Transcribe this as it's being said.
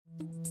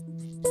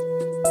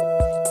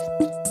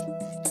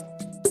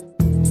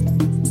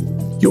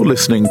You're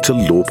listening to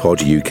LawPod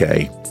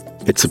UK.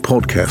 It's a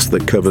podcast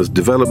that covers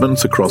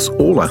developments across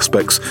all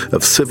aspects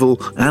of civil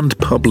and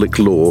public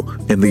law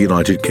in the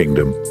United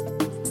Kingdom.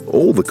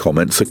 All the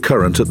comments are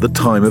current at the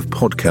time of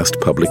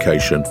podcast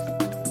publication.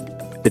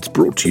 It's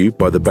brought to you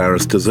by the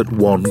barristers at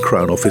 1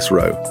 Crown Office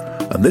Row,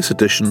 and this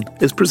edition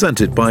is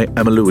presented by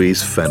Emma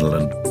Louise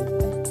Fenelon.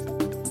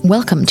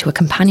 Welcome to a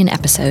companion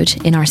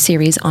episode in our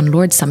series on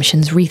Lord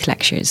Sumption's Reith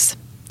Lectures.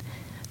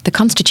 The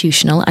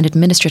Constitutional and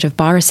Administrative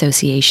Bar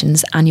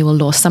Association's annual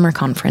Law Summer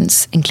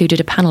Conference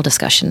included a panel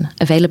discussion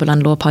available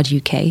on LawPod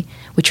UK,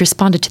 which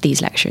responded to these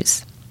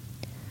lectures.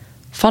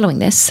 Following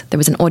this, there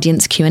was an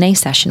audience Q&A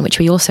session which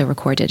we also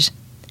recorded.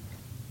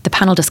 The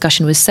panel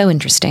discussion was so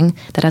interesting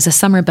that as a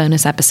summer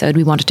bonus episode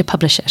we wanted to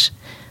publish it,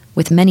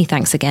 with many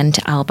thanks again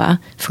to Alba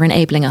for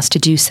enabling us to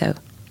do so.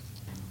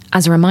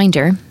 As a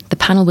reminder, the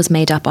panel was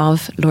made up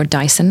of Lord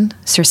Dyson,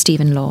 Sir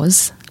Stephen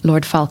Laws,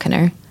 Lord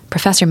Falconer,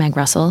 Professor Meg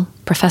Russell,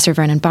 Professor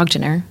Vernon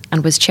Bogdanor,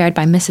 and was chaired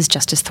by Mrs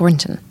Justine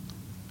Thornton.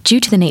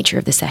 Due to the nature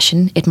of the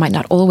session, it might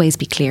not always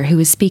be clear who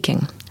is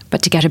speaking,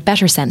 but to get a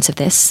better sense of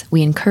this,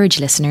 we encourage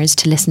listeners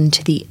to listen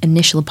to the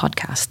initial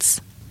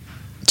podcasts.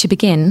 To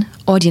begin,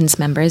 audience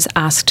members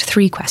asked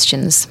 3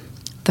 questions.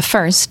 The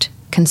first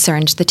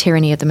concerned the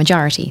tyranny of the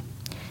majority,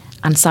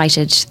 and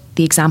cited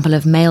the example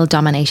of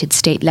male-dominated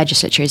state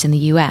legislatures in the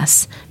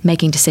US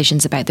making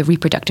decisions about the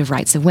reproductive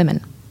rights of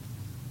women.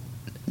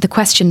 The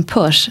question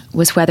put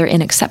was whether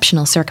in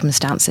exceptional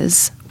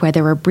circumstances, where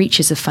there are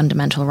breaches of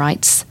fundamental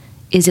rights,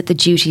 is it the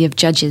duty of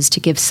judges to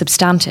give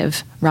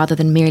substantive, rather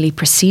than merely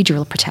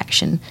procedural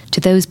protection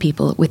to those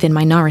people within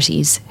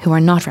minorities who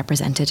are not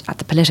represented at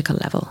the political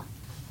level?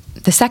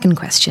 The second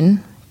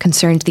question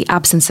concerned the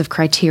absence of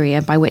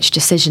criteria by which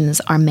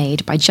decisions are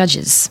made by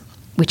judges,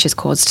 which has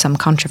caused some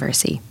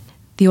controversy.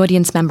 The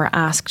audience member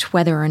asked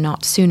whether or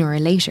not sooner or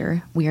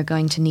later we are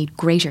going to need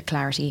greater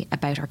clarity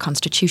about our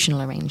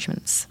constitutional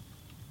arrangements.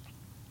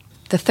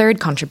 The third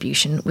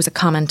contribution was a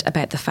comment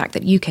about the fact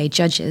that UK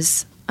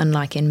judges,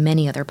 unlike in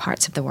many other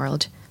parts of the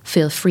world,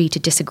 feel free to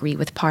disagree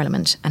with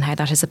Parliament and how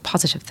that is a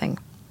positive thing.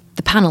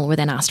 The panel were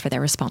then asked for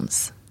their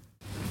response.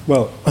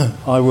 Well,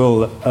 I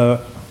will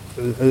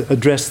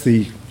address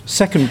the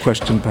second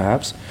question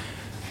perhaps.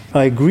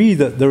 I agree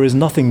that there is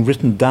nothing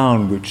written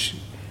down which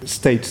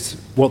states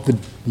what the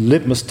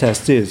litmus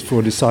test is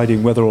for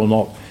deciding whether or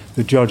not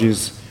the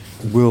judges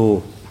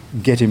will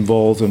get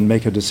involved and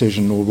make a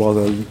decision, or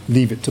rather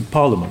leave it to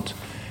Parliament.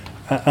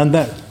 And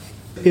that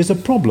is a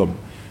problem.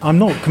 I'm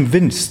not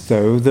convinced,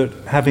 though, that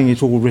having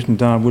it all written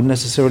down would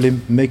necessarily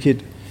make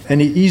it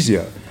any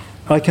easier.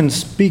 I can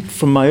speak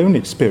from my own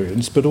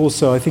experience, but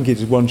also I think it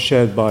is one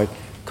shared by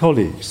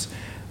colleagues,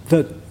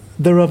 that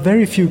there are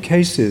very few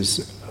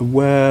cases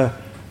where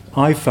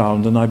I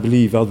found, and I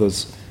believe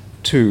others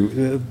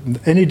too,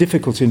 any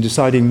difficulty in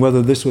deciding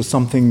whether this was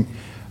something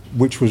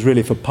which was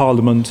really for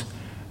Parliament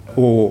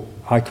or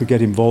I could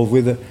get involved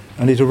with it.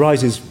 And it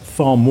arises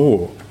far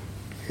more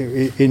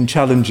in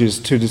challenges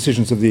to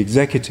decisions of the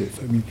executive.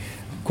 I mean,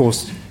 of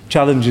course,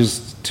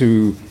 challenges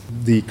to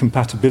the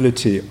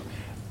compatibility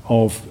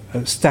of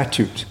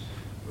statute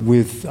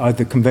with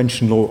either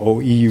conventional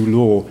or EU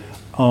law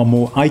are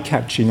more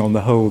eye-catching on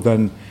the whole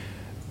than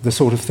the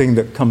sort of thing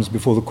that comes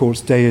before the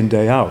courts day in,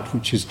 day out,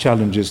 which is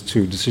challenges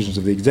to decisions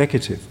of the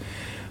executive.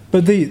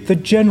 But the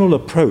general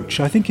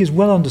approach, I think, is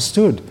well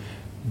understood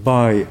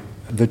by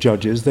the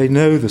judges. They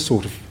know the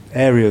sort of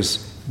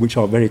areas which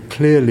are very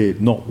clearly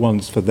not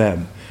ones for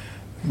them.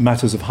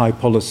 Matters of high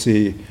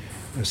policy,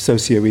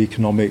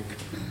 socio-economic,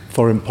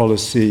 foreign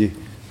policy,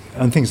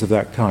 and things of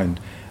that kind.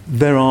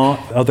 There are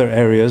other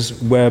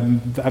areas where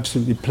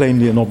absolutely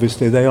plainly and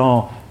obviously they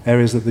are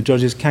areas that the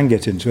judges can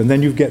get into, and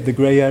then you get the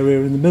grey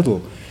area in the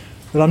middle.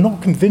 But I'm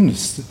not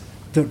convinced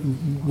that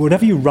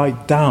whatever you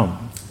write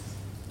down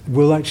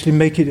will actually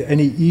make it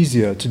any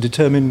easier to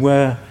determine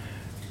where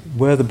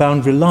the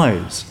boundary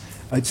lies.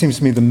 It seems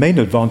to me the main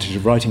advantage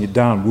of writing it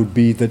down would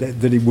be that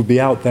it would be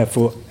out there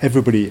for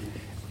everybody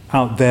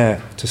out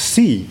there to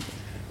see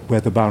where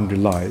the boundary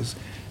lies.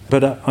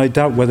 But I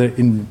doubt whether,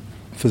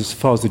 for as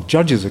far as the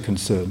judges are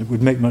concerned, it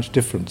would make much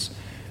difference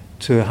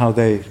to how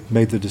they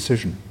made the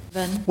decision.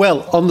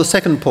 Well, on the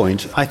second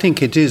point, I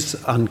think it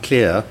is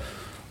unclear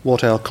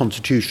what our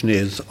constitution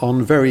is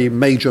on very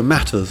major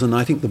matters, and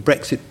I think the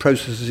Brexit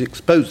process has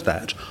exposed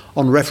that.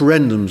 On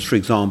referendums, for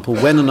example,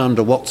 when and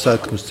under what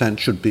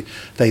circumstance should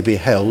they be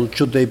held?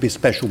 Should they be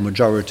special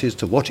majorities?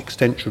 To what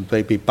extent should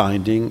they be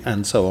binding?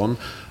 And so on.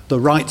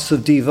 The rights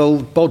of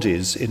devolved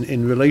bodies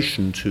in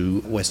relation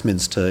to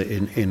Westminster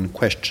in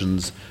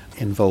questions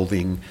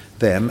involving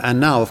them. And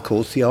now, of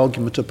course, the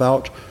argument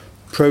about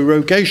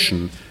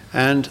prorogation.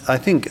 And I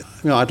think,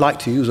 I'd like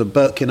to use a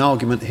Burkean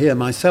argument here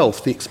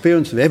myself. The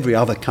experience of every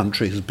other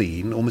country has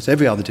been, almost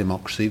every other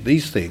democracy,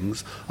 these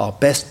things are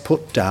best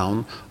put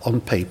down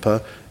on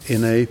paper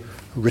in a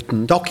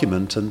written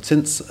document. And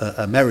since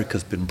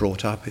America's been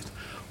brought up, it's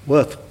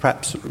worth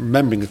perhaps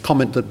remembering a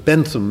comment that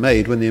Bentham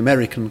made when the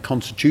American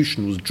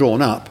Constitution was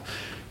drawn up.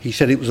 He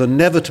said it was a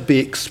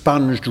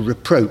never-to-be-expunged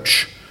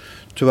reproach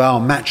to our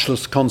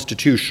matchless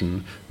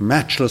constitution,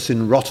 matchless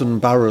in rotten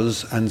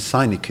boroughs and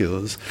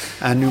sinecures.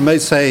 And you may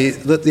say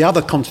that the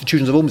other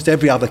constitutions of almost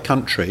every other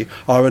country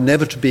are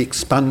never to be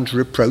expunged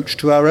reproach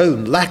to our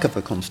own lack of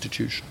a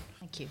constitution.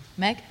 Thank you.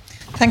 Meg?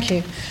 Thank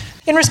you.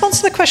 In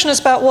response to the question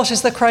about what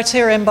is the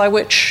criterion by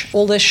which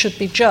all this should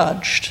be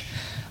judged,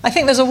 I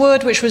think there's a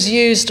word which was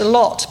used a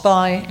lot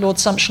by Lord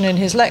Sumption in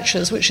his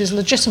lectures, which is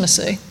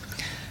legitimacy.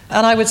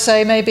 And I would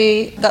say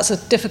maybe that's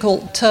a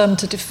difficult term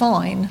to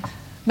define.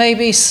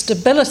 Maybe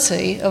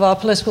stability of our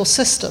political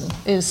system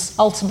is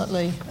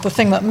ultimately the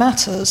thing that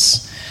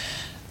matters.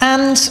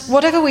 And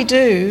whatever we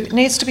do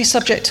needs to be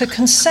subject to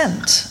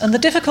consent. And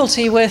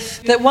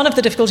one of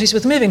the difficulties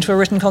with moving to a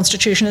written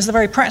constitution is the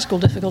very practical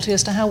difficulty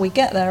as to how we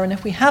get there. And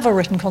if we have a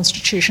written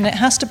constitution, it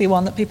has to be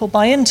one that people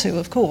buy into,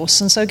 of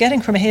course. And so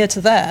getting from here to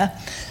there,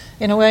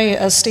 in a way,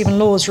 as Stephen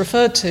Laws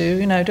referred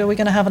to, are we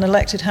going to have an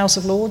elected House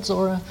of Lords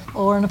or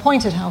an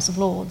appointed House of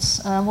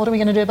Lords? What are we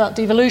going to do about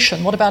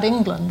devolution? What about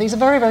England? These are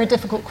very, very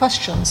difficult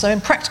questions. So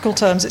in practical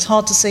terms, it's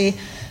hard to see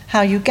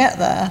how you get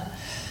there.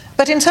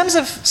 But in terms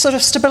of sort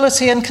of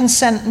stability and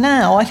consent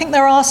now, I think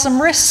there are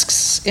some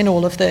risks in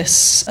all of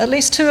this. At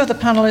least two of the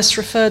panellists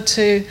referred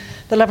to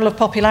the level of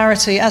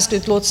popularity, as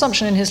did Lord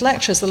Sumption in his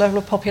lectures, the level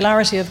of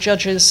popularity of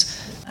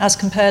judges as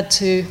compared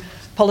to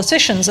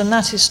politicians, and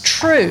that is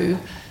true.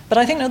 But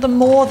I think that the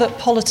more that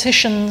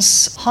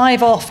politicians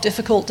hive off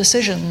difficult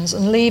decisions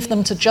and leave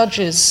them to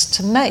judges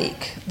to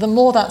make, the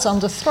more that's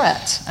under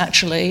threat,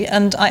 actually.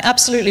 And I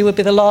absolutely would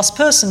be the last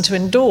person to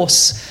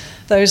endorse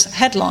those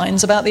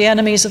headlines about the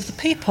enemies of the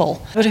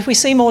people. But if we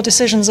see more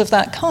decisions of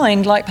that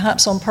kind, like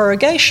perhaps on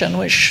prorogation,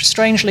 which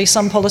strangely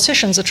some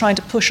politicians are trying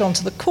to push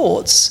onto the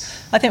courts,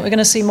 I think we're going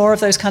to see more of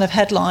those kind of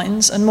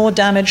headlines and more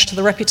damage to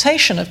the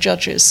reputation of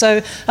judges.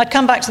 So I'd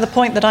come back to the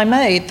point that I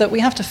made, that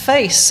we have to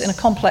face in a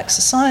complex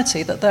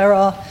society that there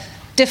are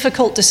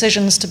difficult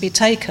decisions to be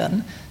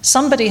taken.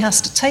 Somebody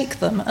has to take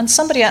them, and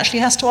somebody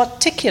actually has to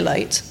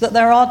articulate that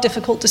there are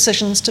difficult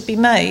decisions to be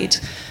made.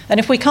 And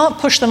if we can't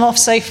push them off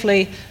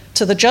safely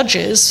to the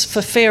judges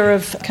for fear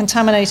of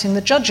contaminating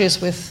the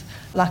judges with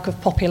lack of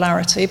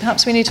popularity,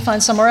 perhaps we need to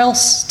find somewhere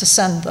else to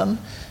send them.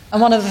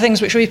 And one of the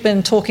things which we've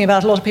been talking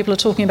about, a lot of people are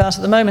talking about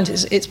at the moment,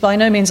 is it's by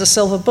no means a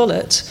silver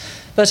bullet,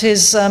 but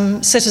is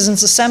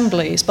citizens'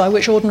 assemblies by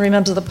which ordinary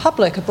members of the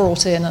public are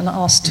brought in and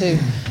asked to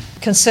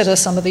consider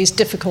some of these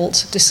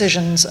difficult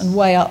decisions and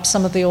weigh up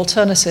some of the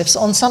alternatives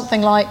on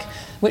something like,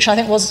 which I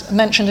think was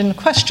mentioned in the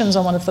questions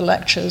on one of the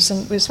lectures,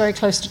 and was very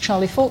close to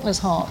Charlie Falconer's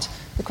heart,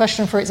 the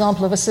question, for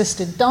example, of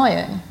assisted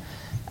dying.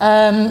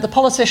 The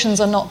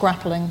politicians are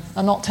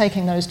not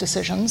taking those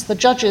decisions. The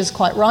judges,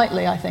 quite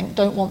rightly, I think,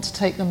 don't want to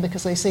take them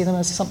because they see them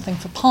as something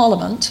for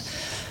Parliament.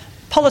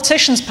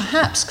 Politicians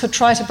perhaps could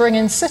try to bring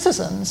in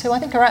citizens who I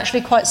think are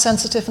actually quite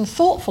sensitive and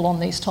thoughtful on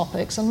these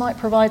topics and might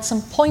provide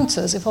some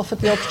pointers if offered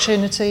the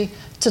opportunity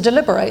to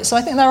deliberate. So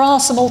I think there are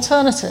some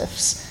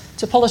alternatives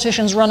to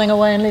politicians running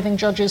away and leaving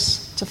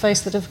judges to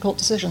face the difficult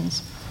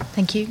decisions.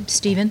 Thank you.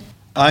 Stephen?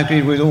 I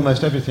agree with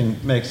almost everything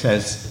Meg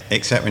says,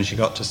 except when she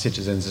got to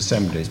citizens'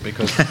 assemblies,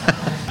 because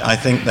I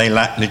think they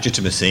lack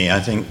legitimacy. I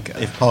think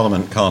if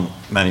Parliament can't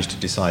manage to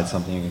decide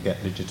something and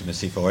get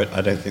legitimacy for it, I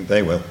don't think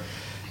they will.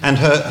 And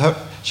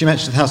she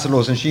mentioned the House of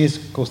Lords, and she is,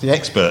 of course, the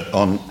expert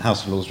on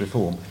House of Lords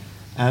reform.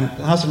 And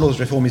the House of Lords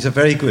reform is a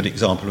very good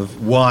example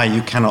of why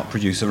you cannot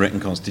produce a written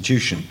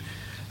constitution.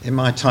 In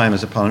my time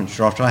as a parliamentary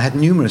drafter, I had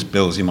numerous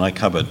bills in my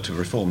cupboard to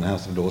reform the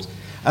House of Lords,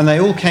 and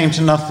they all came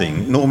to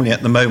nothing, normally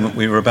at the moment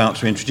we were about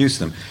to introduce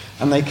them.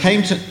 And they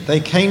came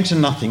to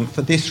nothing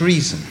for this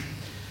reason.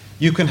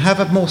 You can have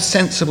a more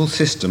sensible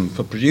system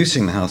for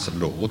producing the House of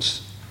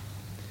Lords,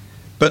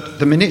 but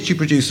the minute you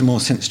produce a more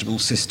sensible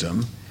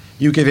system,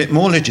 you give it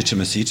more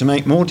legitimacy to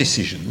make more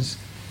decisions,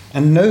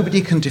 and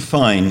nobody can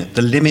define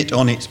the limit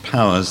on its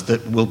powers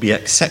that will be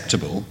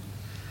acceptable,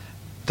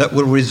 that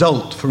will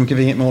result from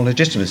giving it more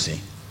legitimacy.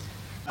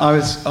 I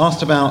was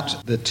asked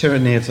about the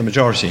tyranny of the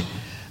majority.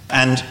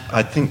 And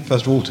I think,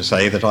 first of all, to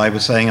say that I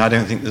was saying I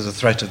don't think there's a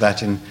threat of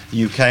that in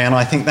the UK, and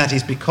I think that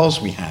is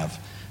because we have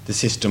the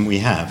system we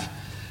have.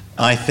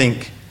 I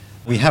think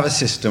we have a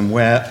system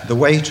where the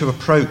way to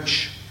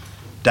approach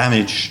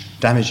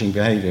damaging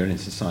behaviour in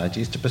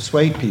society is to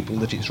persuade people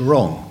that it's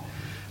wrong.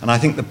 And I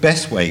think the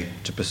best way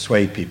to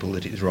persuade people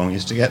that it's wrong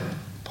is to get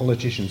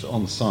politicians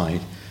on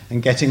side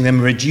and getting them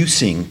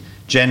reducing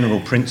general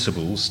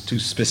principles to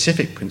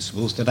specific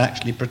principles that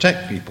actually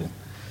protect people.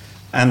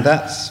 And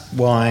that's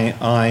why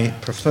I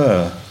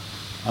prefer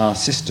our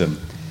system.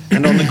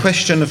 And on the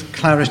question of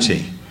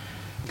clarity,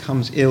 it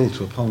comes ill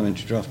to a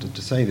parliamentary drafter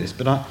to say this,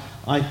 but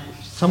I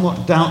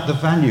somewhat doubt the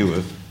value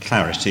of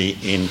clarity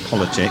in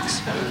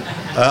politics.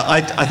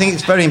 I think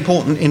it's very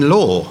important in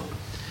law,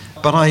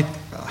 but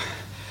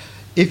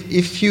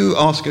if you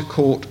ask a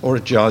court or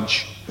a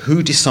judge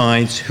who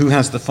decides, who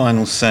has the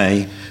final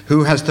say,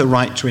 who has the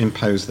right to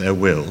impose their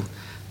will,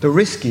 the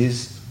risk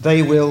is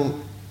they will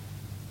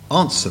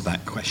answer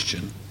that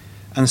question,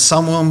 and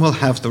someone will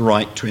have the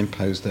right to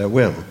impose their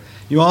will.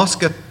 You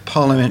ask a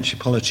parliamentary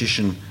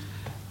politician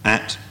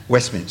at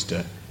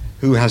Westminster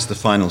who has the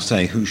final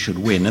say, who should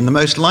win. And the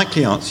most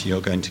likely answer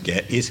you're going to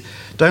get is,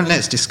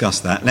 let's discuss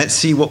that. Let's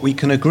see what we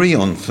can agree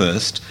on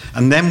first,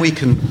 and then we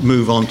can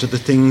move on to the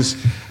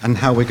things and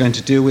how we're going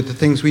to deal with the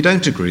things we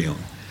don't agree on.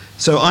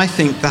 So I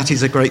think that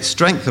is a great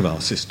strength of our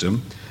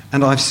system,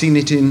 and I've seen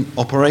it in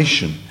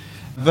operation.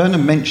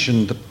 Vernon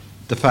mentioned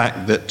the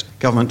fact that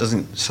government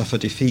doesn't suffer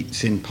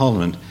defeats in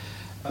Parliament.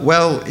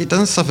 Well, it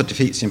doesn't suffer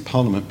defeats in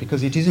Parliament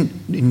because it isn't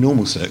in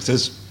normal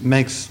circumstances, as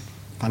Meg's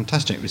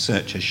fantastic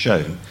research has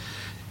shown.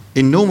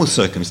 In normal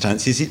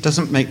circumstances, it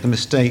doesn't make the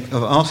mistake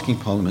of asking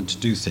Parliament to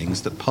do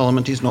things that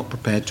Parliament is not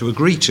prepared to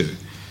agree to.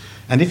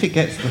 And if it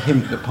gets the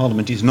hint that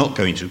Parliament is not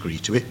going to agree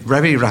to it,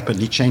 very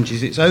rapidly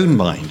changes its own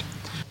mind.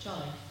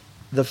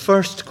 The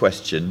first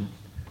question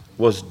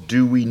was,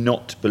 do we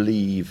not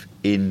believe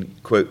in,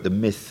 quote, the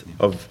myth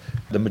of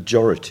the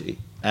majority?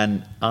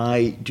 And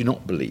I do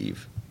not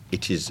believe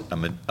it is a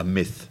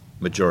myth,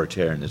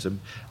 majoritarianism.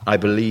 I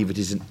believe it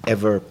is an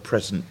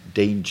ever-present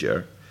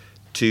danger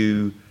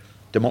to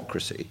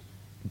democracy.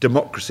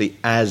 Democracy,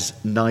 as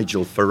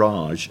Nigel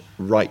Farage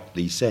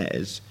rightly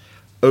says,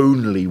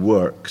 only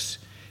works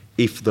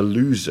if the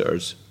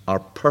losers are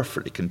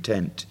perfectly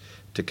content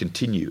to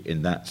continue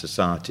in that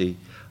society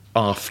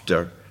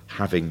after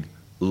having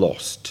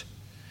lost.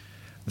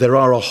 There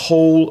are a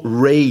whole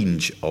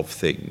range of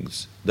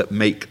things that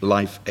make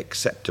life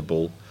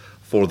acceptable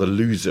for the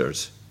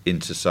losers in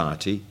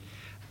society,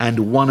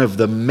 and one of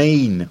the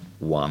main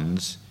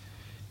ones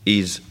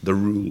is the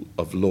rule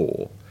of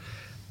law.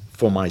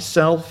 For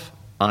myself,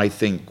 I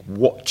think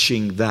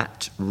watching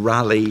that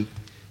rally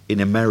in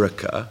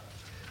America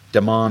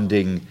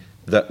demanding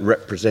that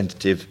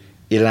Representative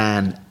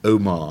Ilhan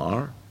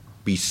Omar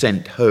be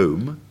sent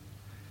home,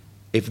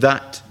 if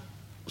that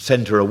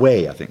sent her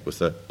away, I think was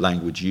the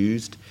language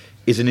used,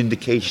 is an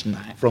indication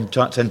from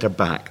sent her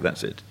back,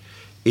 that's it,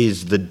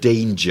 is the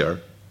danger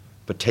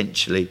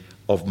potentially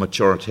of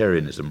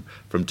majoritarianism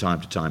from time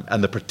to time.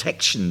 And the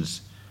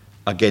protections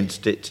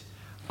against it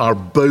are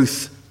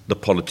both the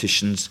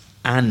politicians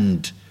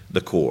and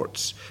the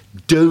courts.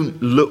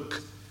 Don't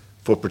look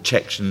for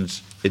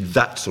protections in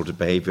that sort of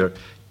behaviour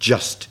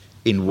just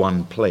in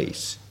one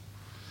place.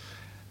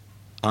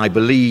 I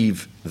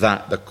believe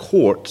that the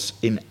courts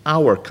in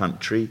our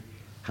country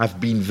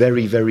have been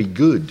very, very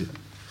good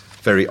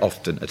very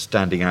often at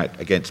standing out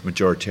against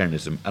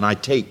majoritarianism. And I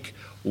take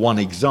one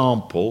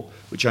example,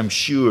 which I'm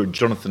sure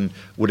Jonathan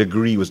would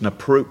agree was an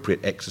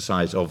appropriate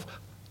exercise of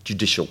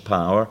judicial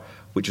power,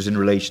 which was in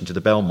relation to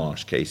the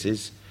Belmarsh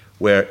cases,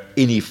 where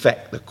in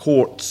effect the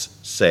courts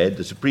said,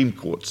 the Supreme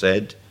Court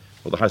said,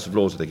 or the House of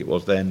Lords I think it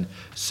was then,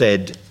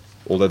 said,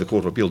 although the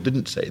Court of Appeal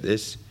didn't say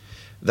this,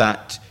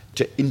 that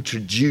to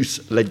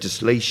introduce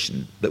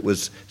legislation that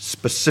was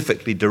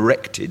specifically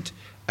directed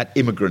at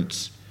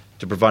immigrants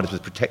to provide us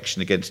with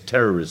protection against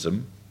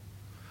terrorism,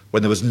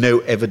 when there was no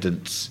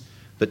evidence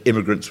that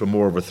immigrants were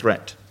more of a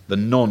threat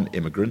than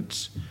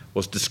non-immigrants,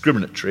 was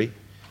discriminatory,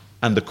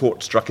 and the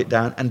court struck it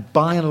down, and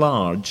by and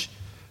large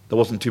there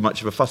wasn't too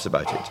much of a fuss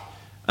about it.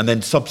 And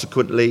then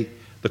subsequently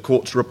the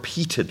courts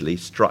repeatedly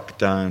struck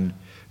down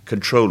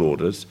control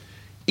orders,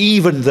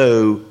 even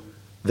though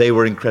they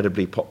were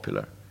incredibly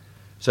popular.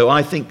 So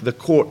I think the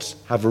courts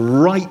have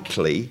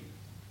rightly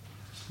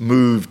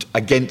moved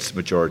against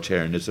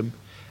majoritarianism,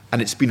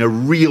 and it's been a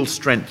real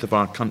strength of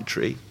our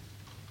country,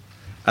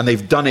 and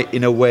they've done it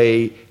in a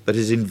way that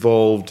has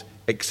involved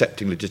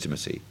accepting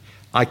legitimacy.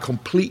 I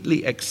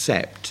completely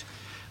accept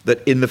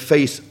that in the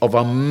face of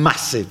a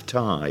massive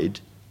tide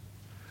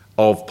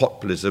of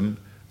populism,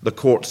 the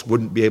courts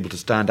wouldn't be able to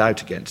stand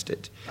out against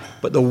it.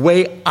 But the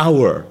way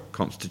our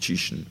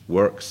constitution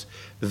works,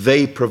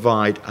 they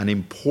provide an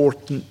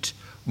important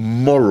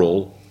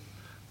moral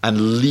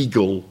and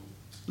legal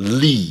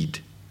lead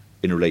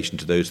in relation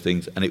to those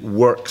things, and it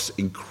works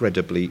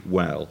incredibly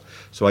well.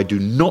 So I do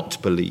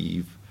not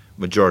believe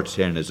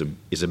majoritarianism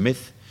is a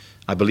myth.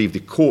 I believe the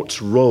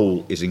court's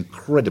role is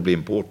incredibly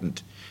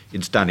important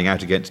in standing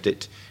out against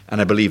it, and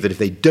I believe that if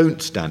they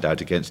don't stand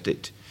out against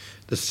it,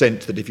 the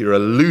sense that if you're a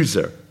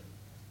loser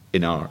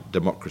in our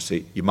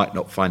democracy, you might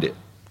not find it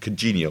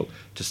congenial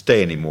to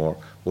stay anymore,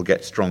 will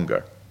get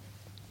stronger.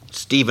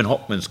 Stephen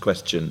Hockman's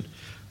question,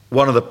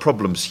 one of the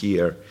problems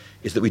here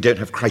is that we don't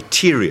have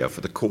criteria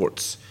for the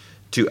courts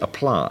to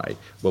apply.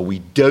 Well, we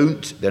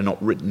don't, they're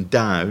not written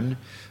down,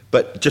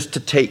 but just to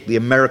take the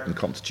American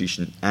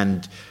Constitution,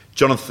 and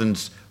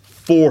Jonathan's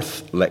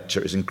fourth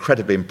lecture is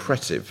incredibly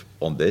impressive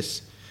on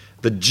this,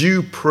 the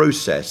due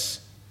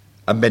process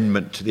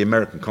amendment to the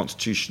American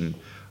Constitution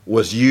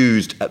was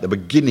used at the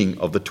beginning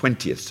of the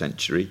 20th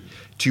century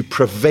to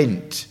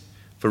prevent,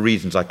 for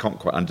reasons I can't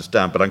quite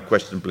understand, but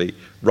unquestionably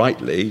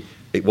rightly,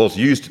 it was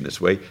used in this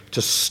way,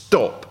 to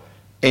stop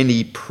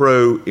any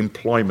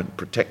pro-employment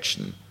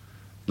protection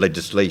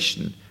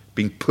legislation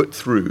being put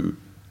through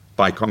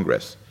by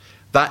Congress.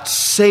 That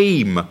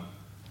same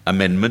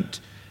amendment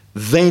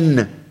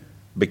then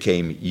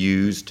became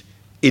used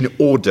in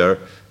order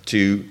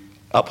to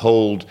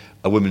uphold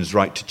a woman's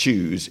right to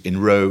choose in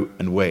Roe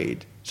and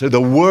Wade. So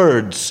the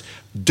words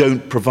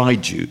don't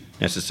provide you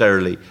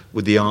necessarily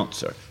with the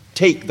answer.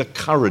 take the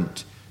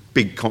current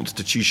big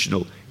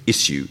constitutional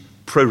issue,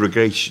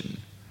 prorogation.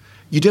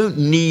 You don't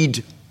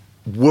need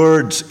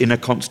words in a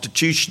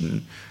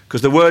constitution,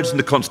 because the words in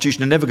the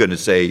constitution are never going to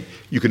say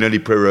you can only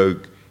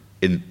prorogue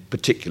in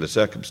particular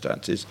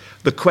circumstances.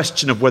 The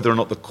question of whether or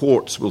not the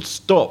courts will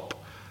stop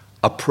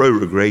a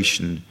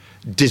prorogation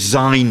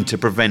designed to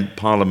prevent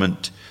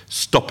Parliament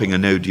stopping a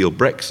no-deal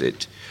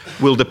Brexit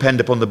will depend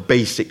upon the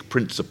basic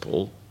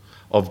principle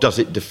of does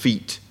it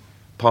defeat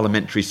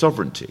parliamentary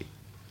sovereignty.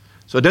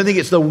 So I don't think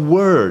it's the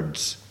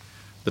words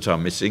that are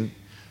missing.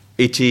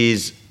 It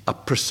is a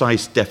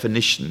precise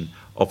definition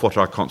of what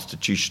our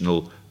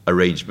constitutional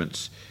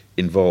arrangements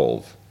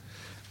involve.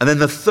 And then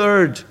the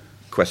third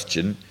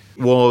question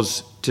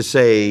was to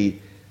say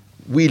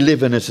we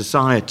live in a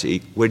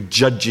society where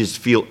judges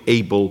feel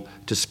able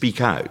to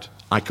speak out.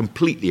 I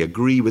completely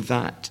agree with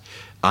that.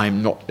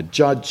 I'm not a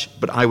judge,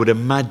 but I would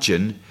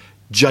imagine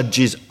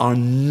judges are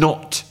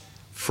not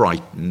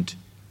frightened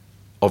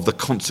of the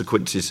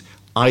consequences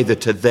either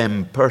to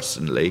them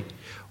personally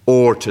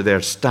or to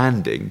their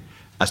standing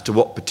as to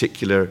what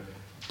particular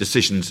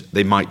decisions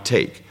they might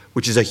take,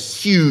 which is a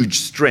huge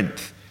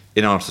strength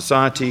in our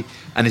society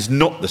and is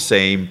not the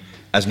same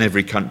as in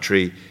every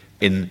country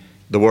in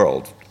the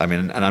world. I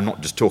mean, and I'm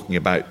not just talking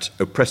about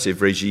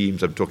oppressive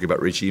regimes, I'm talking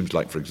about regimes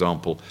like, for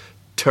example,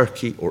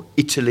 Turkey or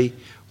Italy,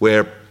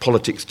 where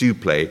politics do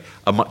play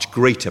a much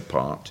greater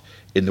part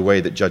in the way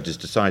that judges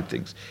decide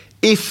things.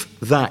 If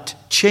that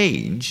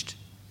changed,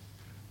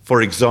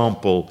 for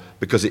example,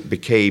 because it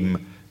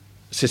became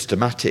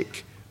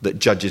systematic that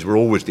judges were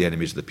always the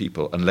enemies of the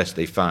people unless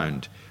they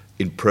found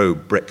in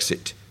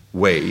pro-Brexit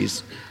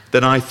ways,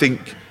 then I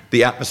think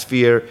the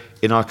atmosphere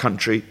in our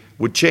country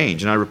would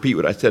change. And I repeat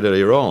what I said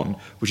earlier on,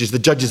 which is the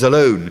judges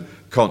alone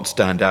can't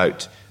stand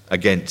out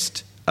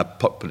against a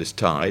populist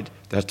tide.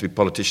 There has to be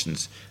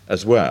politicians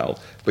as well.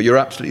 But you're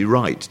absolutely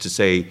right to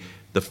say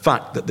the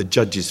fact that the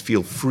judges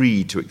feel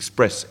free to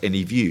express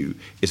any view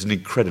is an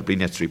incredibly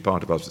necessary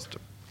part of our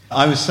system.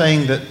 I was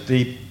saying that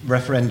the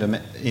referendum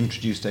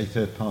introduced a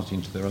third party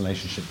into the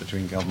relationship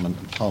between government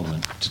and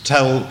Parliament to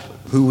tell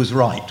who was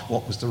right,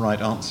 what was the right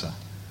answer.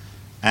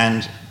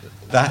 And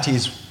that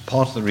is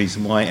part of the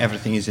reason why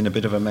everything is in a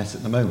bit of a mess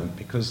at the moment,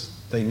 because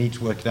they need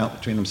to work it out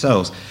between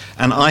themselves.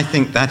 And I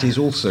think that is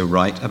also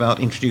right about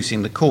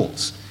introducing the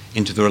courts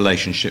into the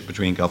relationship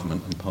between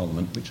government and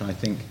Parliament, which I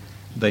think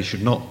they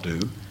should not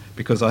do,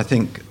 because I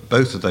think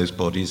both of those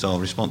bodies are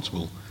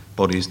responsible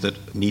bodies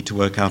that need to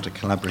work out a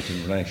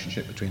collaborative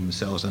relationship between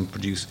themselves and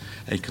produce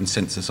a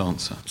consensus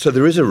answer. So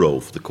there is a role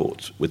for the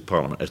courts with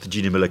Parliament, as the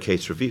Gina Miller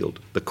case revealed.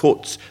 The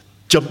courts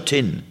jumped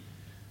in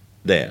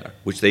there,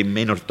 which they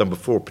may not have done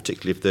before,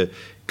 particularly if the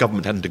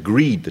government hadn't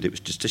agreed that it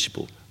was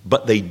justiciable.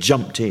 But they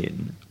jumped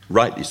in,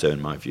 rightly so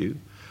in my view.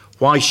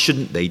 Why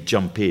shouldn't they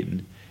jump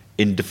in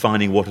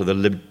defining what are the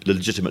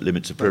legitimate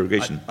limits of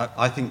prorogation?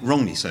 I think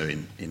wrongly so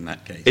in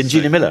that case. In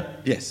Gina Miller?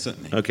 Yes,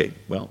 certainly. Okay,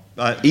 well,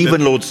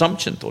 even Lord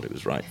Sumption thought it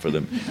was right for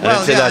them. I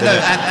don't say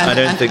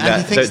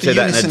that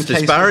in a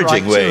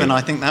disparaging way. Too, and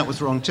I think that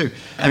was wrong too.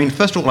 I mean,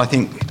 first of all, I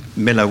think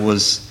Miller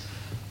was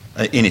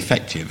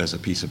ineffective as a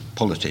piece of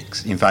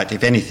politics. In fact,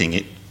 if anything,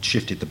 it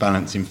shifted the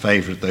balance in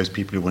favour of those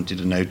people who wanted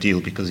a no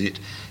deal because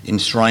it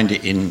enshrined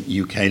it in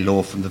UK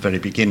law from the very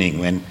beginning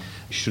when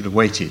it should have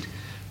waited.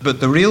 But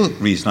the real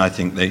reason I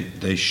think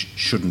they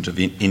shouldn't have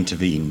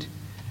intervened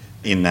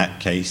in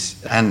that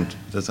case, and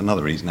there's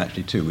another reason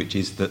actually too, which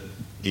is that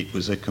it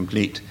was a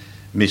complete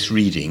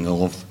misreading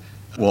of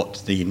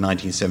what the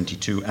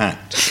 1972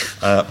 Act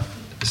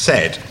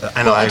said.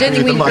 And well, I don't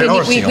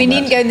think we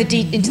needn't go into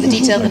the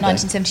detail of the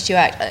 1972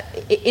 Act.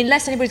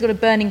 Unless anybody's got a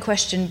burning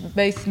question,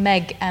 both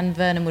Meg and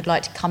Vernon would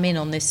like to come in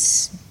on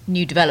this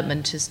new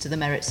development as to the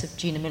merits of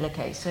Gina Miller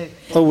case. So,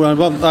 I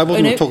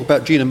want to talk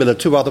about Gina Miller.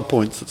 Two other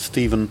points that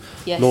Stephen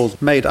Laws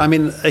made. I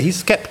mean, he's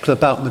sceptical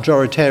about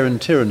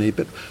majoritarian tyranny,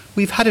 but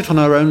we've had it on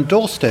our own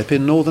doorstep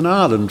in Northern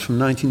Ireland from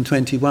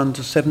 1921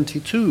 to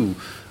 72,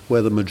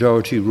 where the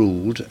majority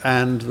ruled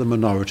and the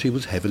minority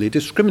was heavily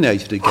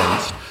discriminated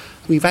against.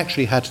 We've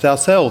actually had it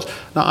ourselves.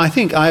 Now, I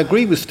think I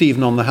agree with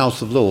Stephen on the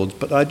House of Lords,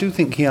 but I do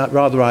think he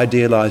rather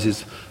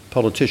idealises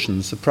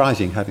politicians,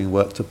 surprising having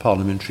worked at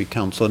Parliamentary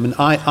Council. I mean,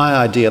 I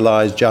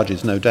idealise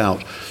judges, no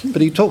doubt,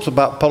 but he talks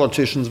about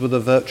politicians with the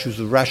virtues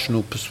of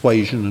rational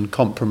persuasion and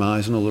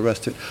compromise and all the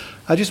rest of it.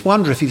 I just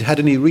wonder if he's had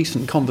any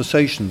recent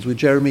conversations with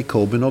Jeremy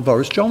Corbyn or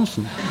Boris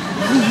Johnson.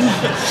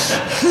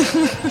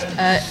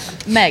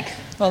 Meg.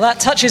 Well,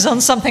 that touches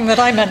on something that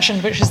I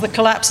mentioned, which is the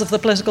collapse of the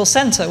political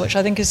centre, which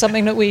I think is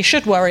something that we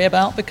should worry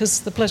about,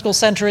 because the political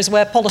centre is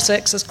where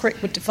politics, as Crick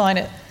would define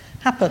it,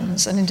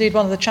 happens. And indeed,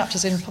 one of the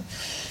chapters is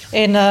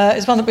one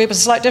that was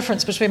a slight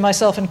difference between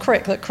myself and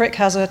Crick, that Crick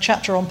has a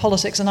chapter on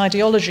politics and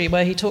ideology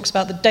where he talks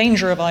about the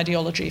danger of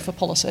ideology for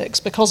politics.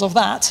 Because of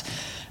that,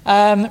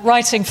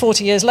 writing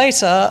 40 years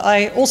later,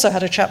 I also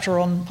had a chapter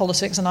on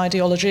politics and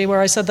ideology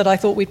where I said that I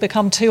thought we'd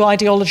become too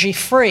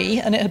ideology-free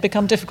and it had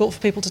become difficult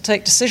for people to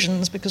take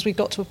decisions because we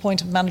got to a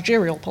point of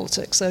managerial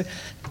politics. So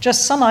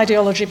just some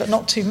ideology, but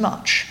not too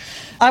much.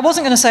 I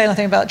wasn't going to say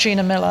anything about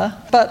Gina Miller,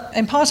 but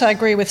in part I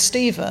agree with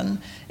Stephen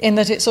in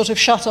that it sort of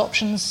shut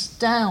options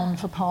down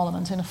for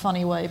Parliament in a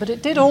funny way, but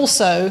it did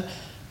also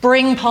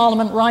bring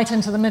Parliament right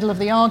into the middle of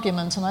the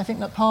argument, and I think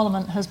that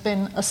Parliament has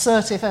been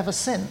assertive ever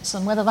since,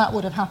 and whether that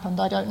would have happened,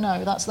 I don't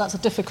know. That's a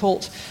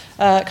difficult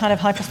kind of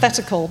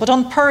hypothetical. But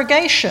on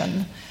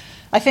prorogation,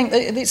 I think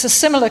that it's a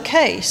similar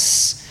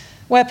case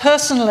where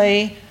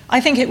personally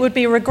I think it would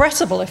be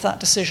regrettable if that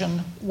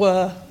decision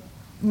were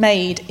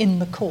made in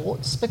the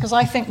courts, because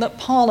I think that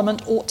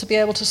Parliament ought to be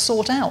able to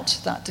sort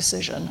out that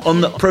decision. On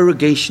the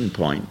prorogation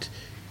point,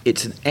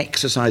 it's an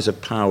exercise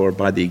of power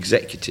by the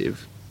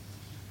executive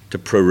to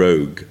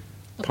prorogue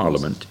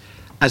Parliament.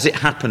 As it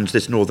happens,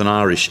 this Northern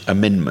Irish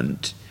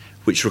amendment,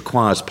 which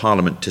requires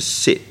Parliament to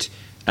sit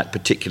at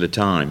particular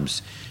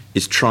times,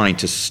 is trying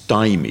to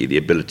stymie the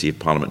ability of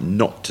Parliament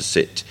not to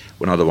sit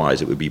when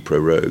otherwise it would be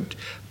prorogued.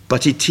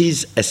 But it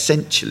is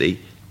essentially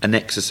an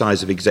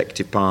exercise of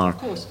executive power. Of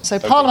course. So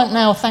Parliament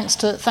now, thanks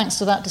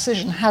to that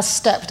decision, has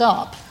stepped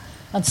up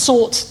and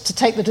sought to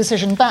take the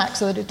decision back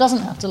so that it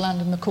doesn't have to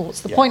land in the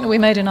courts. The point that we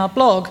made in our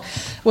blog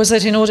was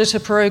that in order to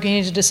prorogue, you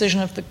need a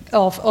decision of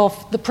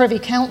the Privy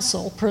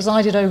Council,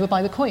 presided over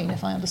by the Queen,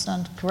 if I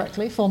understand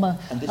correctly, former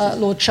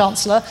Lord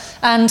Chancellor,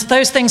 and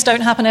those things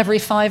don't happen every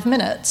 5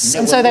 minutes.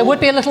 And so there would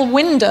be a little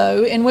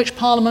window in which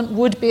Parliament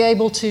would be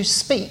able to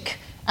speak,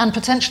 and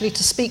potentially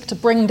to speak to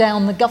bring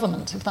down the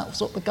government, if that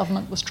was what the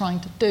government was trying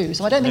to do.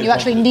 So I don't think you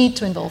actually need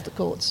to involve the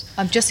courts.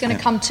 I'm just going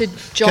to come to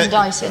John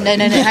Dyson. No,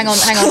 hang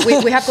on.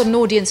 We have got an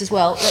audience as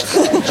well.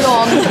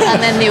 John,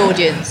 and then the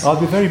audience.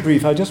 I'll be very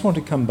brief. I just want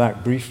to come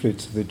back briefly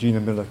to the Gina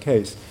Miller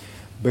case,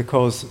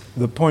 because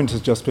the point has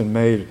just been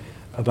made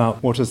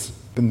about what has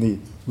been the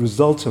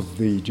result of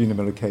the Gina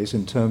Miller case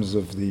in terms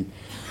of the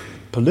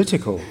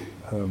political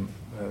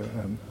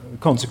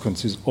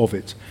consequences of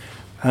it.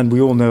 And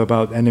we all know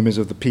about enemies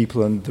of the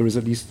people, and there is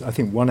at least, I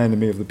think, one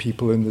enemy of the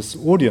people in this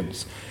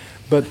audience.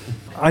 But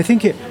I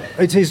think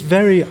it is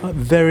very,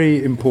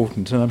 very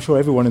important, and I'm sure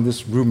everyone in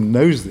this room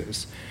knows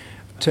this,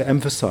 to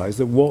emphasise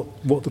that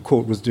what the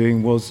court was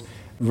doing was,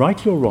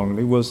 rightly or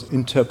wrongly, was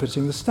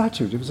interpreting the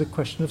statute. It was a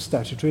question of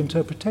statutory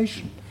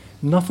interpretation.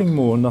 Nothing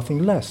more,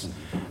 nothing less.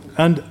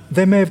 And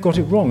they may have got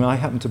it wrong. I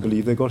happen to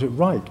believe they got it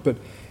right. But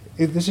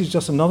this is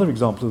just another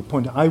example of the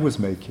point I was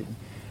making,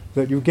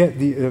 that you get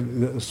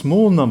the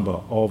small number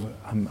of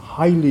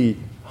highly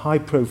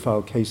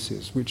high-profile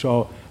cases which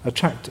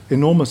attract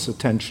enormous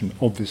attention,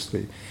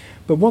 obviously.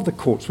 But what the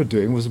courts were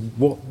doing was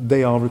what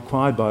they are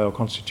required by our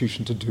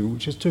Constitution to do,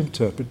 which is to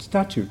interpret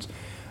statutes.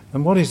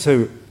 And what is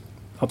so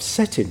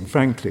upsetting,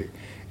 frankly,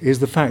 is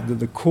the fact that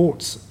the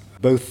courts,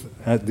 both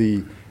at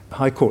the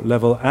High Court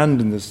level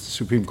and in the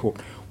Supreme Court,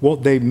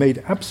 what they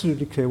made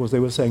absolutely clear was they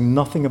were saying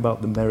nothing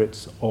about the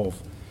merits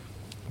of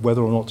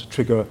whether or not to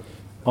trigger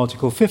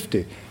Article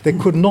 50. They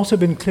could not have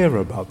been clearer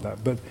about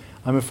that, but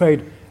I'm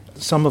afraid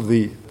some of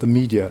the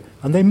media,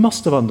 and they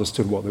must have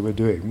understood what they were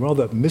doing,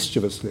 rather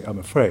mischievously, I'm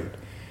afraid,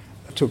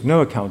 took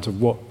no account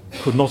of what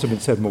could not have been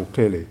said more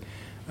clearly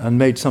and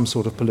made some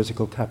sort of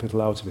political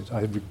capital out of it.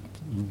 I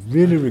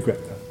really regret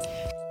that.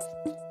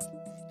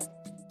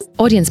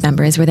 Audience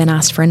members were then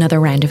asked for another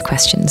round of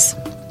questions.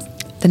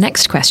 The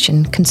next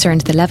question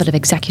concerned the level of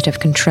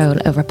executive control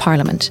over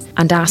Parliament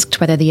and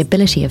asked whether the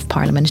ability of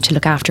Parliament to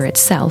look after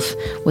itself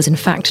was in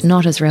fact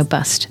not as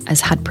robust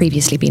as had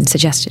previously been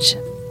suggested.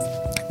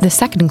 The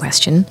second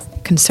question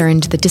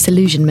concerned the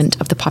disillusionment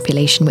of the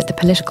population with the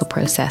political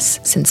process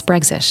since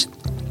Brexit,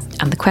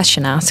 and the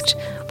question asked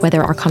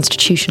whether our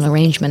constitutional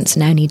arrangements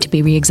now need to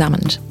be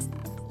re-examined.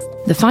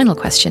 The final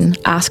question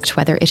asked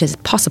whether it is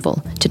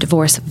possible to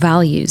divorce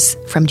values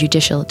from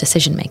judicial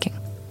decision-making.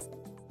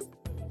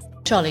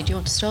 Charlie, do you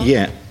want to start?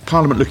 Yeah,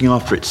 Parliament looking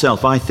after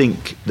itself. I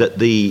think that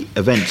the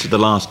events of the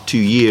last 2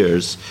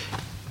 years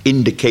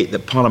indicate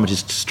that Parliament is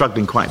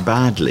struggling quite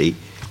badly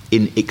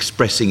in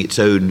expressing its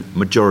own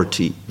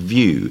majority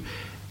view.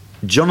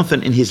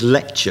 Jonathan, in his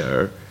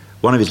lecture,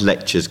 one of his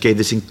lectures, gave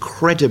this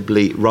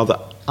incredibly, rather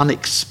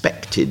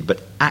unexpected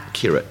but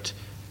accurate,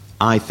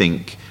 I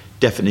think,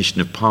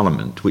 definition of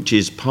Parliament, which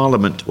is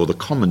Parliament, or the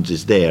Commons,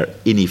 is there,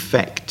 in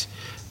effect,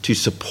 to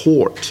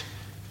support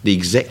the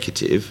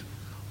executive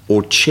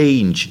or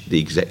change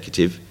the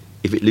executive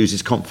if it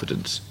loses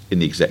confidence in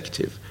the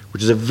executive,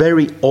 which is a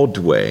very odd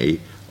way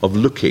of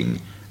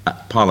looking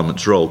at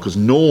Parliament's role, because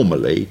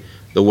normally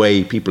the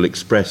way people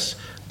express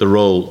the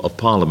role of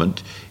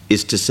Parliament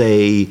is to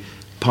say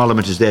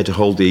Parliament is there to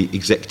hold the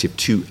executive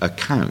to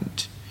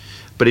account.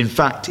 But in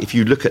fact, if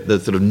you look at the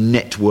sort of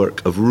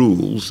network of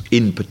rules,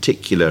 in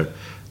particular,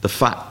 the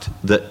fact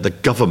that the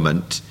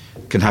government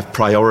can have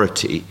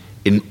priority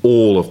in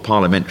all of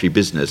parliamentary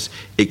business,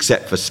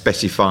 except for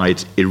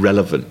specified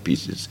irrelevant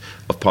pieces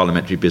of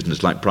parliamentary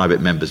business like private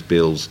members'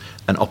 bills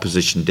and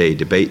opposition day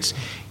debates.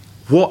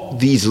 What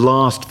these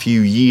last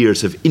few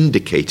years have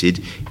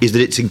indicated is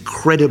that it's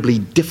incredibly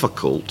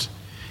difficult,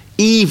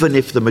 even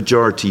if the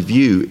majority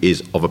view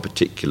is of a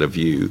particular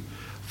view,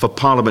 for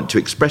Parliament to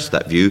express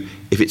that view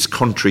if it's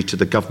contrary to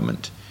the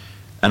government.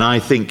 And I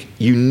think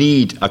you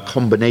need a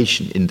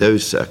combination in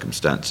those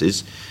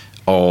circumstances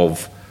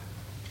of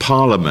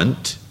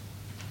Parliament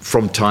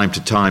from time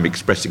to time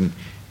expressing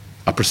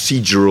a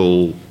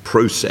procedural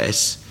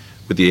process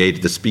with the aid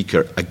of the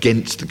Speaker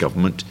against the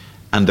government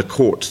and the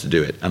courts to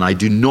do it. And I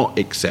do not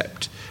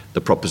accept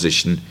the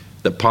proposition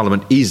that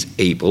Parliament is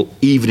able,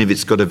 even if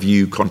it's got a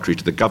view contrary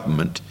to the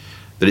government,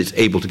 that it's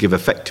able to give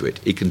effect to it.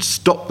 It can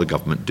stop the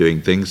government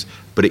doing things,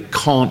 but it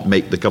can't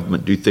make the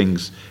government do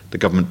things the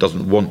government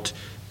doesn't want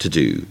to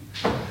do.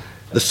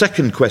 The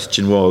second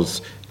question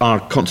was, our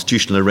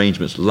constitutional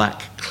arrangements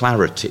lack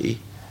clarity,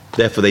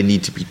 therefore they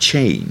need to be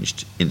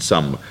changed in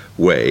some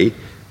way.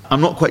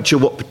 I'm not quite sure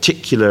what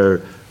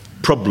particular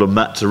problem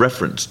that's a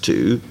reference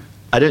to.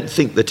 I don't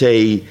think that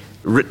a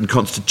written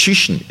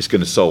constitution is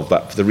going to solve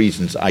that for the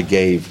reasons I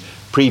gave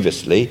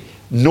previously,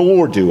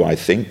 nor do I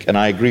think, and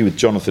I agree with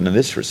Jonathan in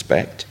this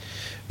respect,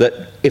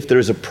 that if there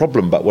is a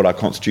problem about what our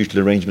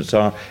constitutional arrangements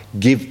are,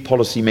 give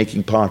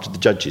policy-making power to the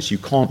judges. You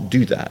can't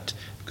do that,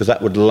 because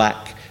that would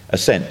lack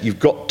assent. You've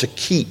got to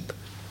keep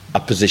a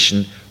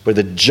position where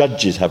the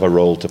judges have a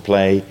role to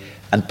play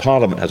and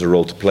Parliament has a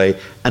role to play,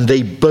 and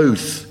they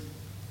both,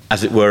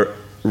 as it were,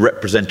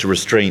 represent a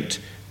restraint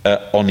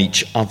on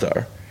each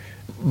other.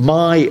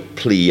 My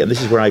plea, and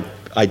this is where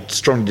I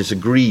strongly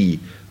disagree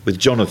with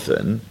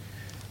Jonathan,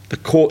 the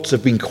courts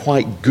have been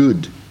quite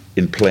good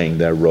in playing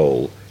their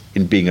role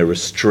in being a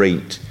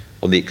restraint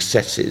on the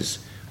excesses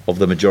of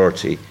the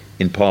majority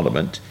in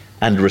Parliament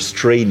and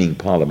restraining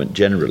Parliament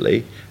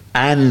generally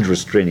and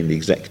restraining the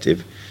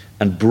executive.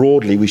 And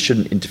broadly, we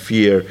shouldn't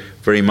interfere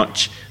very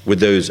much with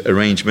those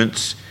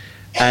arrangements.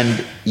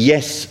 And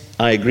yes,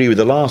 I agree with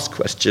the last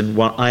question.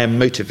 Well, I am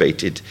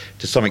motivated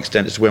to some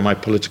extent as to where my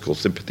political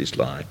sympathies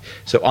lie.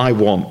 So I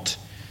want,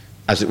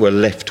 as it were,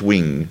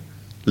 left-wing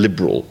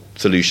liberal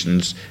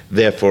solutions.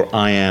 Therefore,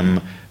 I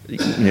am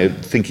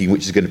thinking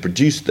which is going to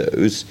produce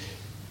those.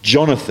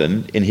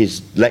 Jonathan, in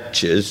his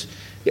lectures,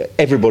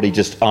 everybody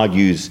just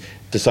argues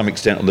to some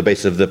extent on the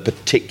basis of the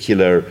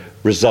particular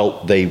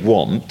result they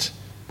want,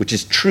 which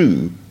is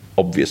true,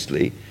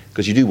 obviously,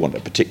 because you do want a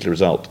particular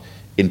result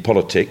in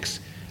politics.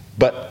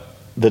 But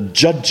the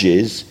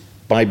judges,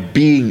 by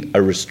being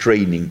a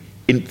restraining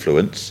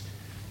influence,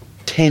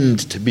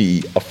 tend to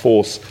be a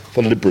force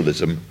for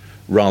liberalism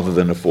rather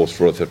than a force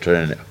for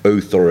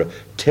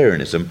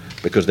authoritarianism,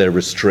 because they're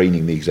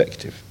restraining the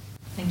executive.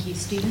 Thank you.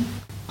 Stephen?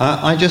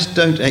 I just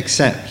don't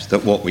accept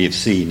that what we have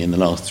seen in the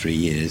last 3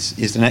 years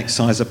is an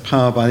exercise of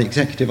power by the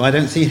executive. I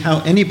don't see how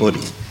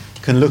anybody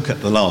can look at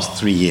the last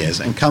 3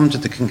 years and come to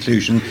the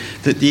conclusion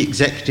that the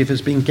executive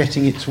has been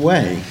getting its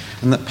way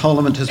and that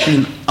Parliament has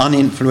been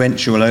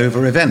uninfluential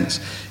over events.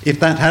 If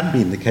that had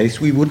been the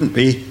case, we wouldn't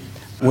be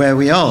where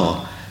we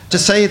are. To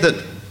say that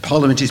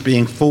Parliament is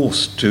being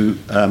forced to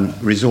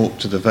resort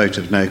to the vote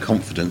of no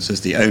confidence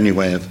as the only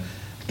way of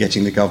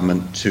getting the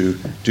government to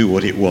do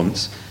what it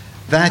wants,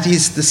 that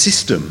is the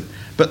system.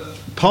 But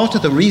part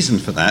of the reason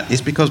for that is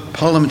because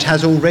Parliament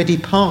has already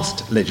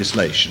passed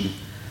legislation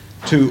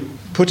to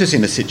put us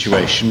in a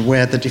situation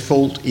where the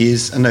default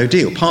is a no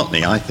deal,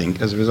 partly, I think,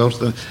 as a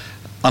result of the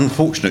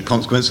unfortunate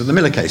consequence of the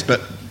Miller case.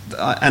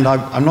 I'm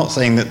not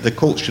saying that the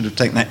courts should have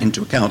taken that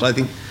into account. I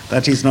think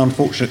that is an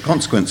unfortunate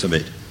consequence of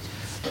it.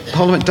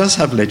 Parliament does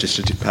have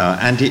legislative power,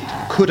 and it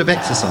could have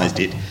exercised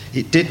it.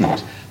 It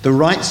didn't. The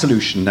right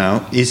solution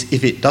now is,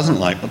 if it doesn't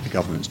like what the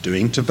government's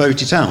doing, to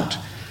vote it out.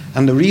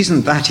 And the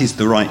reason that is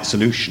the right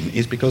solution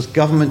is because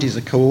government is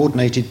a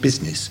coordinated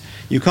business.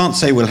 You can't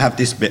say we'll have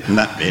this bit and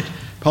that bit.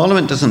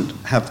 Parliament doesn't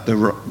have the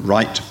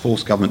right to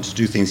force government to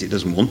do things it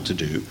doesn't want to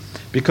do,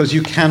 because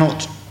you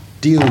cannot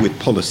deal with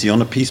policy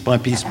on a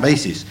piece-by-piece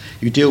basis.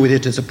 You deal with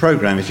it as a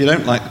programme. If you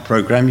don't like the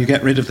programme, you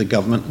get rid of the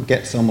government and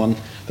get someone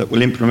that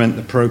will implement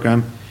the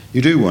programme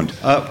you do want.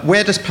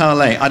 Where does power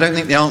lay? I don't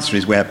think the answer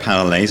is where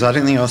power lays. I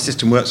don't think our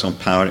system works on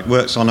power. It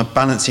works on a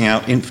balancing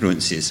out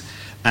influences,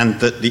 and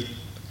that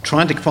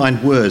trying to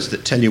find words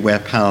that tell you where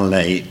power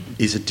lay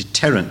is a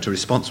deterrent to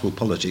responsible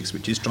politics,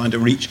 which is trying to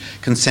reach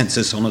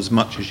consensus on as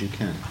much as you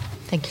can.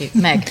 Thank you.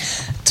 Meg?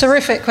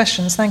 Terrific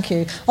questions, thank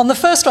you. On the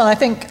first one, I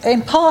think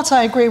in part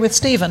I agree with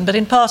Stephen, but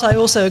in part I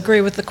also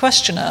agree with the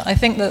questioner. I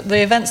think that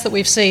the events that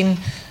we've seen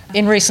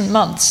in recent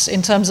months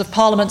in terms of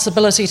Parliament's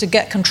ability to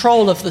get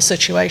control of the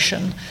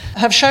situation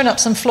have shown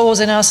up some flaws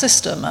in our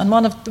system. And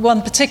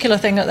one particular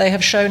thing that they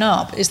have shown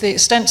up is the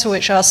extent to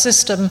which our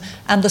system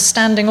and the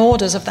standing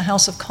orders of the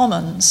House of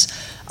Commons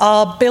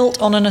are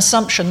built on an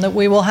assumption that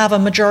we will have a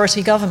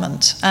majority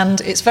government.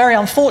 And it's very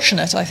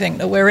unfortunate, I think,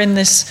 that we're in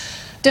this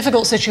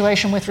difficult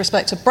situation with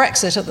respect to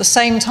Brexit at the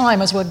same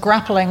time as we're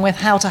grappling with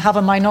how to have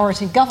a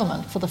minority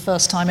government for the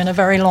first time in a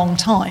very long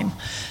time.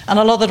 And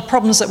a lot of the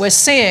problems that we're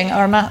seeing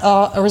are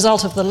a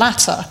result of the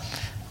latter.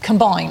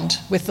 combined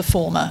with the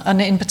former,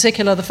 and in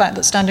particular the fact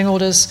that standing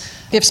orders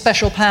give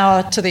special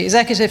power to the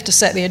executive to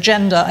set the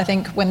agenda, I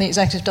think when the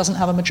executive doesn't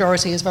have a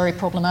majority is very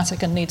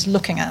problematic and needs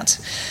looking at.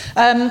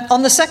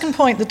 On the second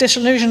point, the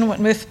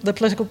disillusionment with the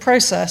political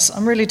process,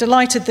 I'm really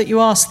delighted that you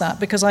asked that,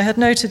 because I had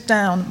noted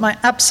down my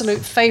absolute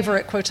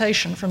favourite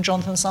quotation from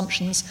Jonathan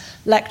Sumption's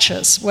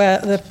lectures, where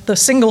the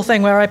single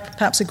thing where I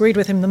perhaps agreed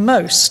with him the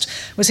most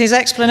was his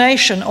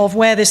explanation of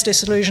where this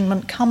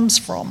disillusionment comes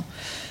from.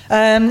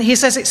 He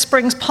says it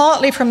springs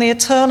partly from the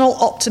eternal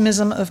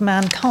optimism of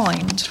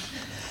mankind,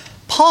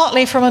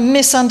 partly from a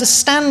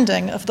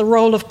misunderstanding of the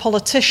role of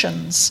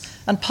politicians,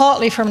 and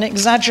partly from an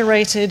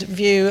exaggerated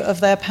view of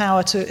their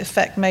power to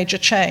effect major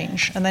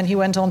change. And then he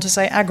went on to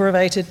say,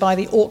 aggravated by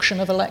the auction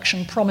of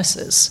election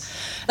promises.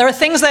 There are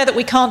things there that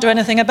we can't do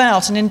anything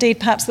about, and indeed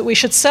perhaps that we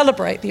should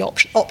celebrate the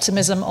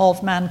optimism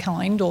of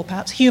mankind, or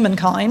perhaps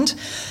humankind.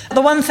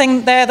 The one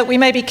thing there that we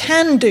maybe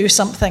can do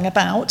something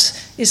about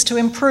is to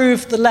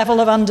improve the level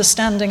of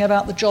understanding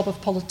about the job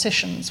of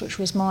politicians, which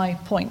was my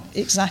point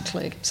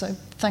exactly. So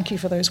thank you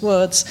for those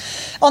words.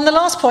 On the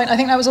last point, I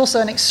think that was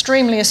also an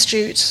extremely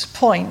astute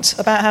point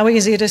about how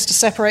easy it is to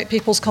separate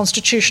people's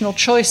constitutional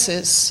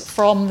choices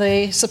from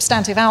the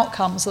substantive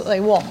outcomes that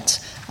they want.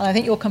 And I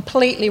think you're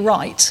completely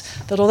right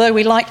that although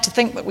we like to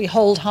think that we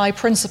hold high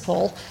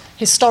principle,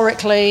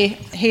 historically,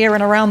 here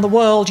and around the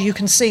world, you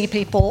can see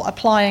people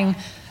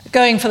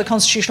going for the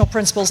constitutional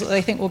principles that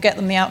they think will get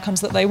them the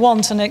outcomes that they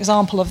want. An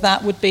example of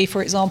that would be,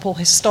 for example,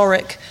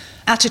 historic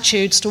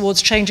attitudes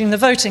towards changing the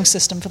voting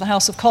system for the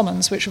House of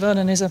Commons, which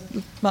Vernon is a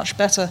much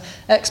better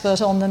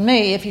expert on than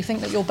me. If you think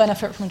that you'll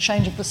benefit from a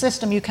change of the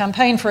system, you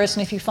campaign for it,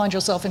 and if you find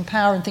yourself in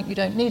power and think you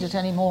don't need it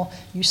anymore,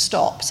 you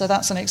stop. So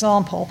that's an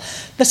example.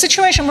 The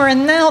situation we're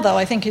in now, though,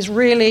 I think is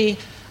really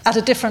at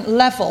a different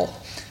level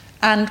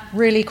and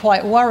really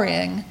quite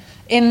worrying,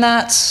 in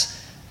that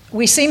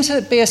we seem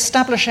to be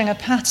establishing a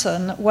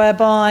pattern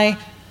whereby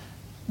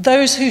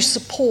those who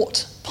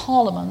support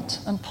Parliament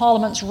and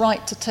Parliament's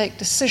right to take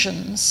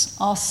decisions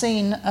are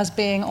seen as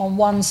being on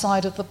one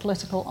side of the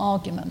political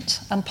argument.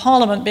 And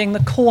Parliament being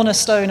the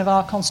cornerstone of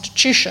our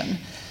Constitution,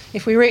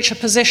 if we reach a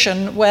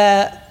position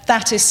where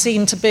that is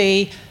seen to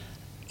be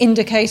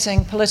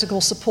indicating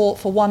political support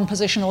for one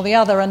position or the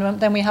other, and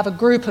then we have a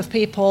group of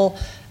people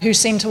who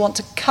seem to want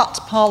to cut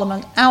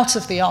Parliament out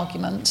of the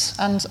argument.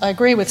 And I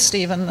agree with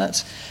Stephen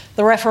that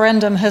the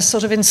referendum has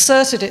sort of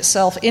inserted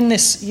itself in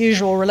this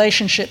usual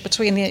relationship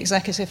between the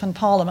executive and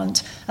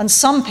Parliament. And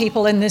some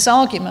people in this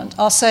argument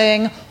are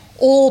saying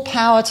all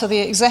power to the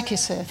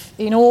executive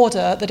in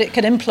order that it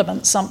can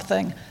implement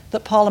something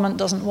that Parliament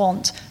doesn't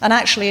want. And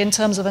actually, in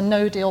terms of a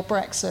no-deal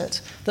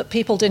Brexit that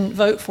people didn't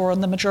vote for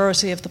and the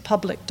majority of the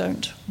public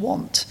don't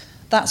want.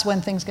 That's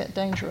when things get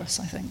dangerous,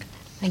 I think.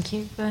 Thank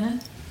you.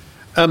 Vernon?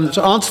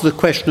 To answer the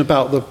question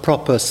about the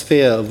proper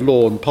sphere of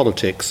law and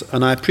politics,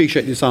 and I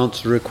appreciate this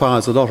answer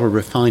requires a lot of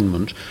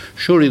refinement,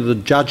 surely the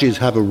judges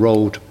have a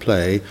role to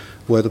play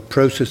where the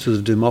processes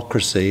of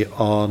democracy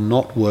are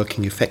not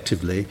working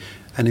effectively,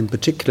 and in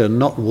particular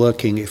not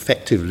working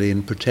effectively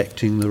in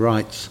protecting the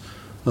rights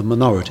of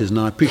minorities. And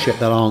I appreciate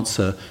that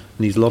answer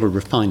needs a lot of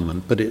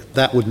refinement, but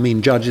that would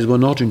mean judges were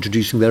not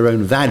introducing their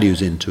own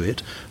values into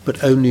it,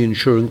 but only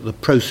ensuring that the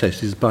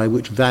processes by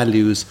which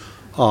values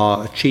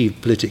are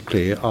achieved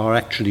politically are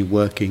actually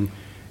working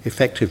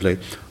effectively.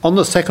 On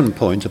the second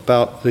point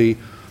about the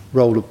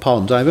role of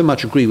Parliament, I very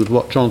much agree with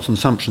what Jonathan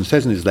Sumption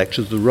says in his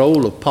lectures. The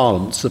role of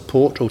Parliament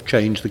support or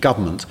change the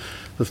government.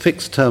 The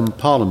Fixed Term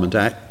Parliament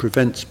Act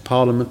prevents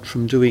Parliament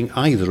from doing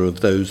either of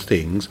those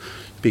things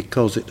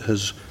because it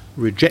has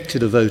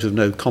rejected a vote of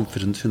no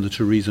confidence in the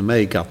Theresa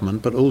May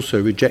government, but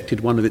also rejected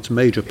one of its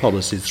major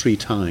policies 3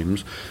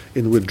 times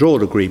in the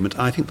withdrawal agreement.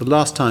 I think the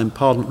last time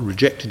Parliament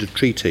rejected a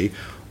treaty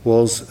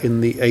was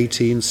in the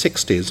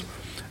 1860s.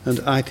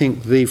 And I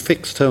think the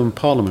Fixed Term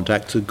Parliament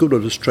Act is a good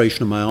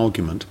illustration of my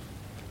argument.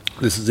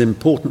 This is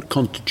important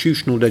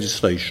constitutional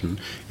legislation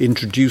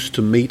introduced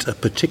to meet a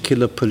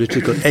particular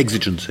political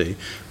exigency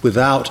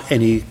without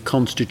any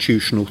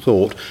constitutional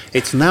thought.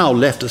 It's now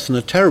left us in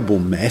a terrible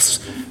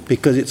mess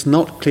because it's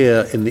not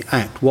clear in the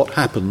Act what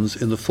happens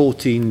in the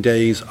 14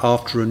 days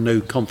after a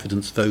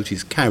no-confidence vote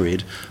is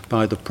carried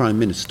by the Prime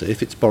Minister.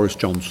 If it's Boris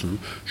Johnson,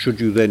 should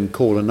you then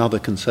call another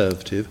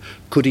Conservative?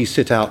 Could he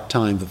sit out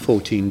time for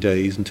 14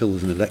 days until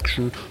there's an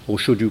election? Or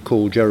should you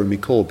call Jeremy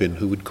Corbyn,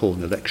 who would call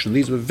an election?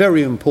 These were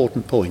very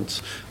important points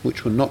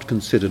which were not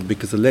considered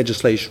because the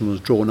legislation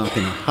was drawn up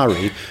in a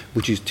hurry,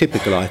 which is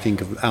typical, I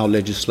think, of our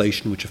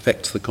legislation which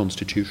affects the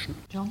Constitution.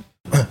 John?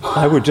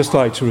 I would just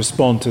like to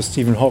respond to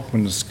Stephen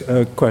Hockman's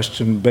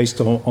question based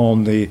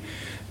on the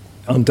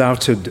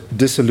undoubted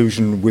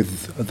disillusion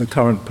with the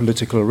current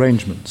political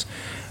arrangements.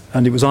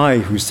 And it was I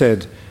who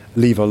said,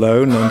 leave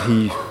alone, and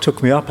he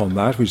took me up on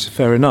that, which is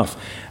fair enough.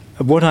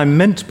 What I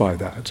meant by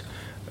that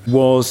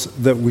was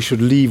that we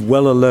should leave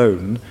well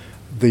alone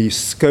the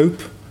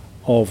scope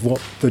of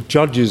what the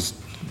judges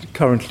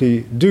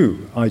currently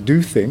do. I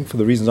do think, for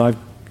the reasons I've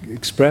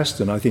expressed,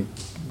 and I think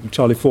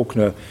Charlie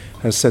Falconer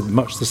has said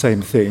much the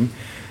same thing,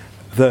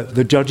 that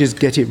the judges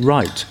get it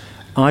right.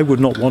 I would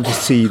not want to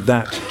see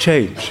that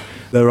change.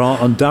 There are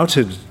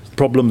undoubted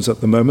problems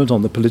at the moment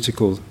on the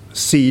political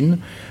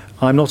scene.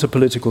 I'm not a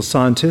political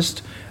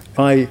scientist.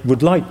 I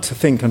would like to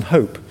think and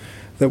hope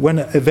that when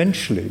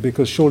eventually,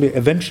 because surely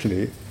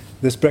eventually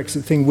this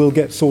Brexit thing will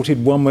get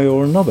sorted one way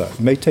or another. It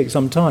may take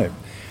some time.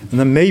 And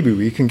then maybe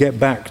we can get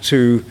back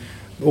to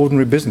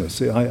ordinary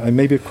business. I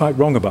may be quite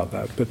wrong about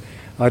that, but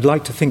I'd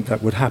like to think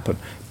that would happen.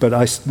 But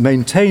I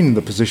maintain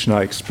the position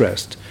I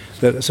expressed,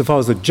 that so far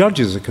as the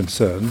judges are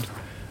concerned,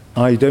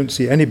 I don't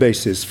see any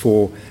basis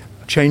for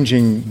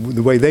changing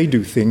the way they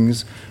do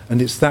things, and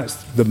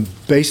that's the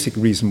basic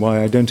reason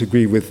why I don't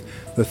agree with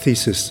the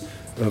thesis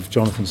of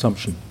Jonathan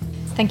Sumption.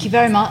 Thank you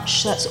very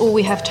much. That's all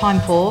we have time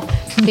for.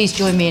 Please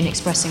join me in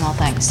expressing our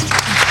thanks.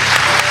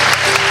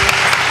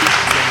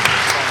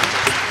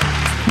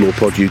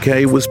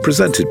 LawPod UK was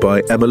presented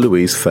by Emma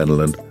Louise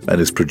Fenelon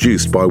and is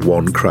produced by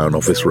One Crown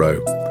Office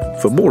Row.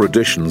 For more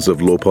editions of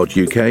LawPod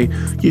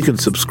UK, you can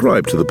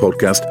subscribe to the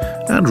podcast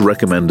and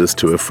recommend us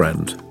to a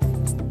friend.